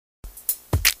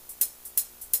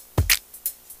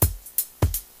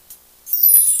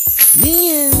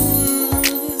Me and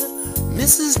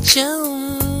Mrs.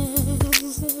 Jones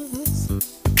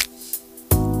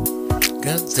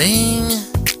got a thing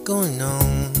going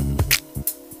on.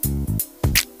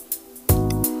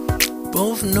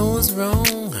 Both know it's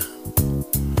wrong,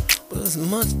 but it's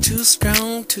much too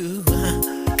strong to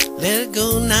let it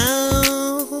go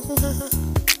now.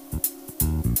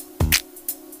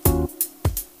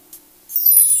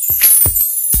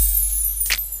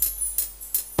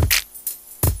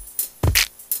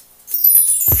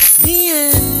 Me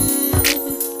and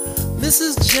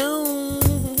Mrs.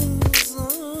 Jones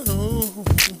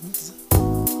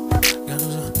got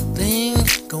a thing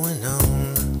going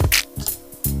on.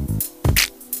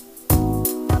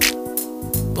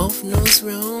 Both know it's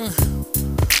wrong,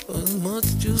 but it's much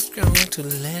too strong to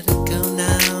let it go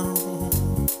now.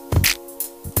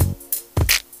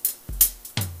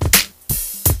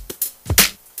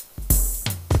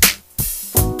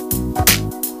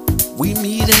 We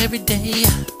meet every day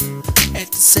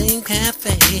at the same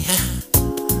cafe.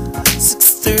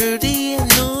 6:30, I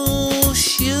know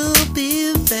she'll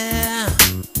be there,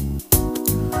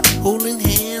 holding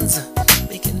hands,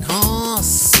 making all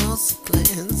sorts of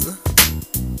plans.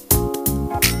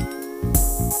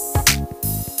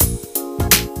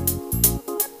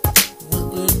 While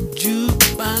the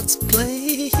jukebox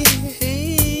plays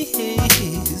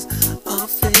our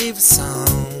favorite song.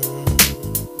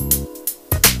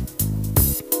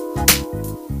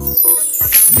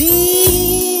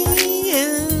 Me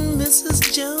and Mrs.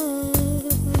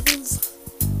 Jones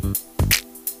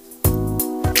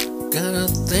got a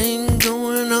thing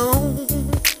going on.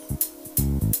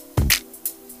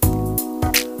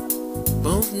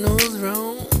 Both know it's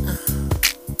wrong,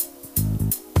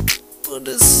 but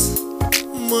it's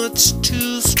much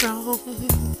too strong.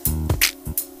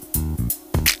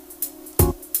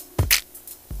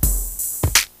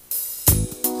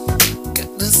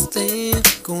 Got this thing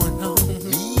going on.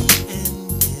 Me and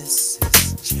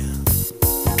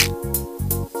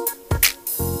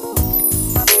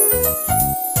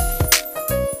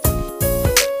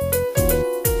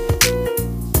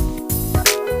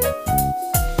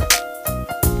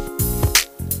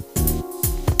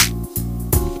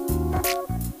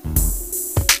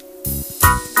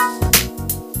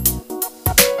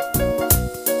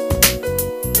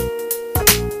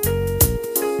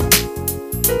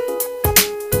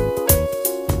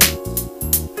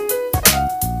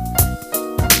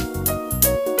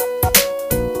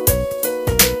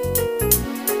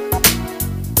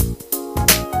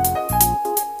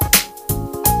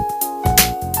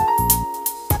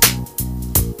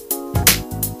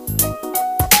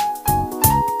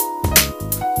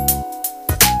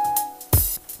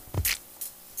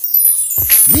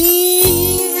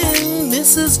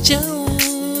Mrs.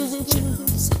 Jones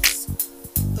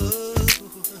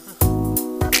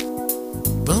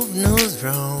both know it's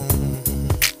wrong,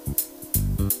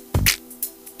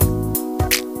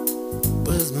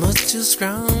 but it's much too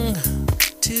strong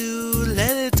to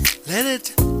let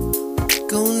it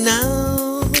go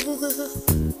now.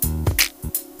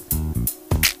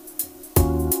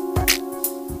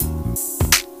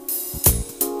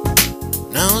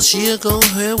 Now she'll go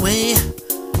her way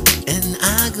and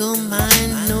I go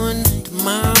mine, knowing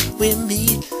tomorrow we'll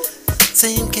meet,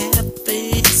 same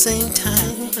cafe, same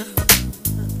time.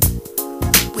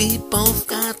 We both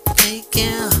got to take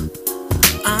care,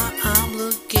 our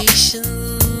obligations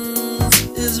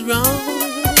is wrong.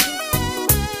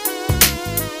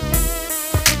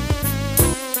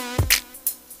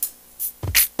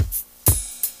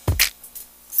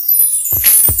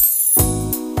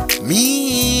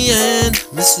 Me and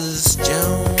Mrs.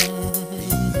 Jones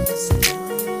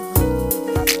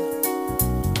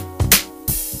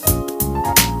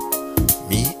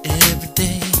meet every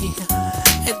day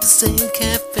at the same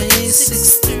cafe.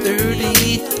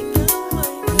 6:30,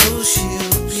 know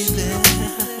she'll be there,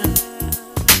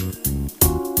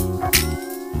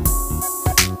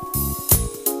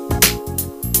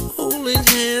 holding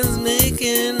hands,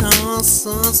 making all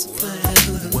sorts of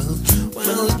plans. Well,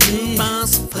 the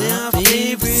boss play our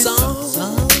favorite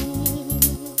song.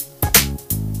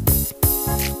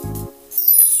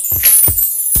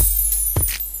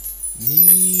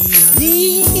 Me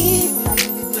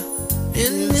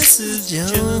and Mrs.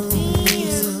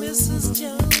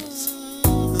 Jones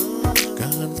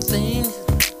got a thing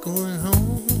going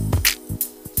on.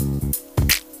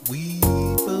 We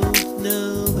both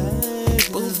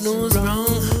know it's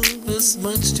wrong, but it's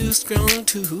much too strong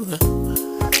to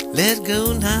let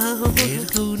go now.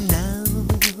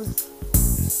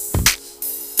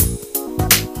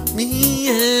 Me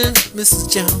and Mrs.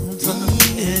 Jones.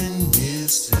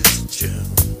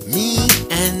 Me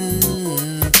and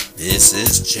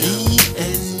Mrs. Jones. Me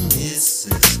and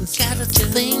Mrs. Got a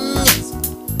thing